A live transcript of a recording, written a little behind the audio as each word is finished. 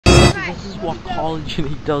This is what Call of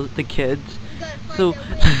Duty does to kids. So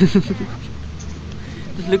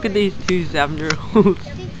just look at these two 7-year-olds.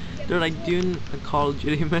 They're like doing a Call of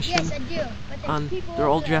Duty mission, and they're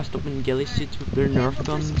all dressed up in ghillie suits with their Nerf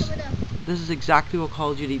guns. This is exactly what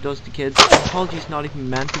Call of Duty does to kids. And Call of Duty is not even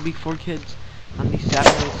meant to be for kids, and these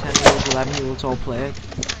 7-year-olds, 10-year-olds, 11-year-olds all play it,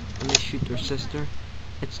 and they shoot their sister.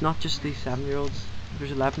 It's not just these 7-year-olds.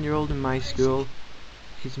 There's an 11-year-old in my school.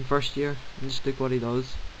 He's in first year, and just look what he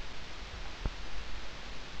does.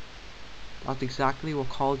 That's exactly what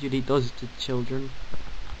Call of Duty does to children.